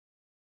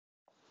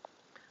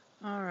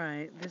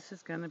Alright, this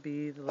is going to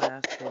be the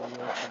last video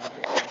for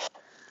the day.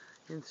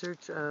 In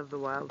search of the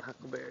wild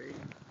huckleberry.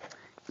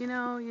 You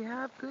know, you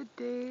have good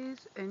days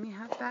and you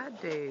have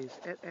bad days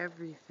at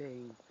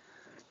everything.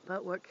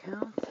 But what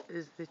counts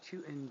is that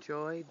you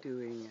enjoy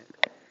doing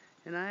it.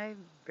 And I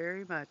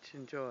very much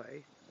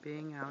enjoy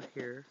being out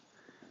here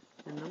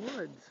in the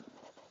woods.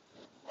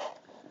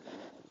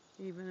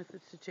 Even if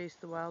it's to chase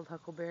the wild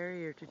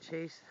huckleberry or to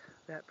chase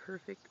that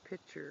perfect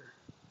picture.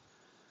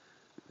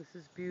 This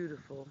is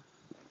beautiful.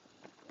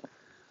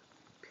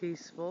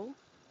 Peaceful.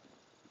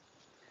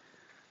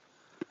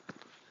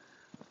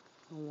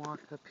 I'll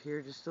walk up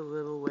here just a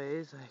little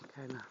ways. I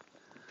kind of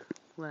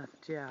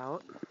left you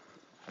out.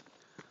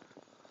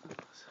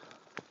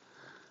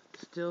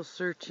 Still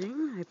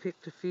searching. I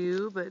picked a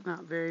few, but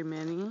not very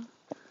many.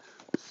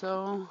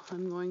 So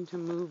I'm going to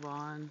move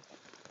on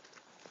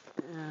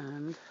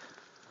and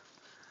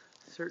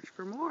search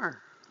for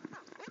more.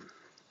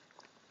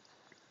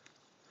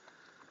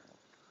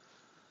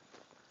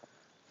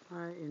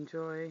 I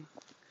enjoy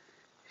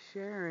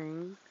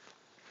sharing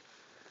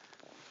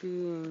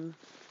being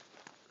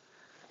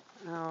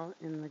out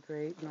in the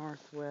great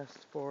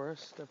northwest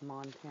forest of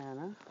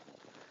Montana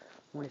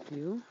with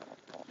you.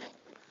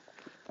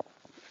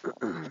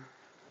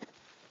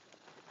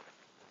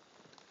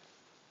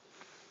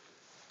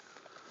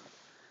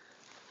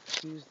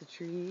 Use the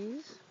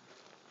trees.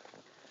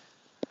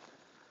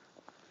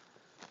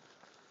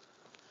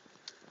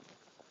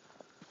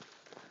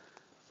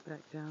 Back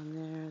down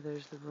there,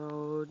 there's the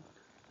road.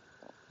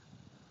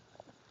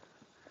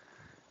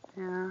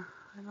 Yeah,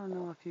 I don't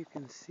know if you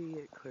can see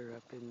it clear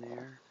up in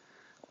there.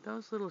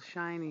 Those little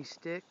shiny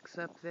sticks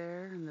up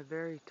there in the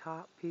very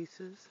top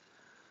pieces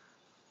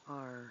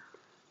are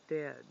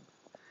dead.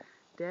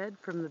 Dead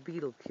from the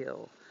beetle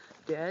kill.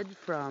 Dead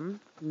from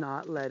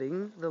not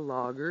letting the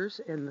loggers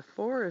and the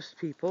forest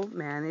people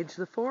manage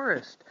the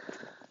forest.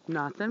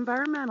 Not the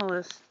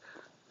environmentalists,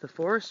 the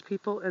forest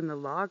people and the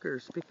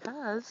loggers,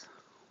 because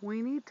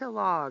we need to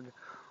log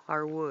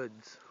our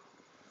woods.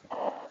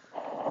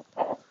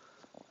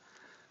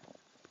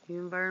 The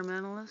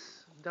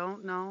environmentalists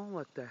don't know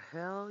what the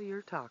hell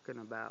you're talking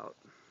about.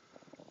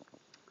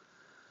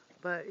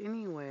 But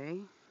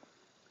anyway,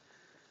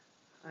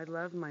 I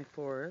love my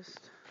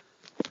forest.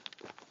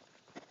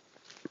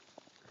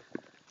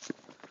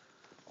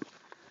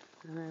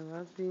 And I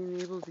love being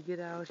able to get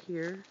out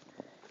here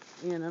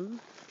in them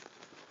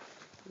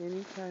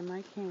anytime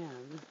I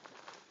can.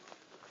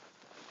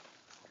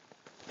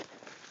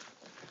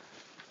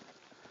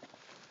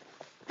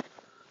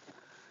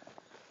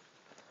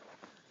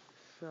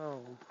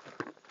 So,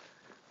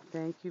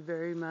 thank you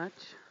very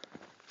much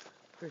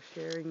for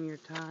sharing your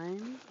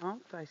time. Oh,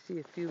 I see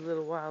a few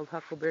little wild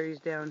huckleberries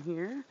down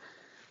here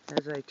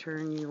as I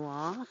turn you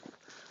off.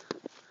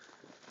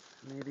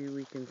 Maybe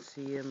we can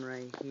see them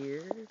right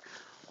here.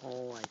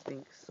 Oh, I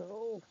think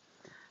so.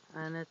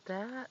 And at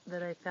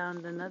that I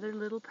found another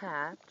little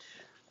patch,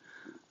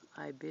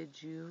 I bid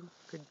you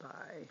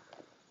goodbye.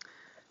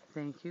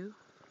 Thank you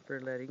for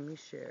letting me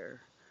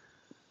share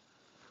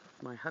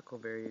my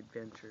huckleberry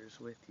adventures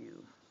with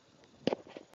you.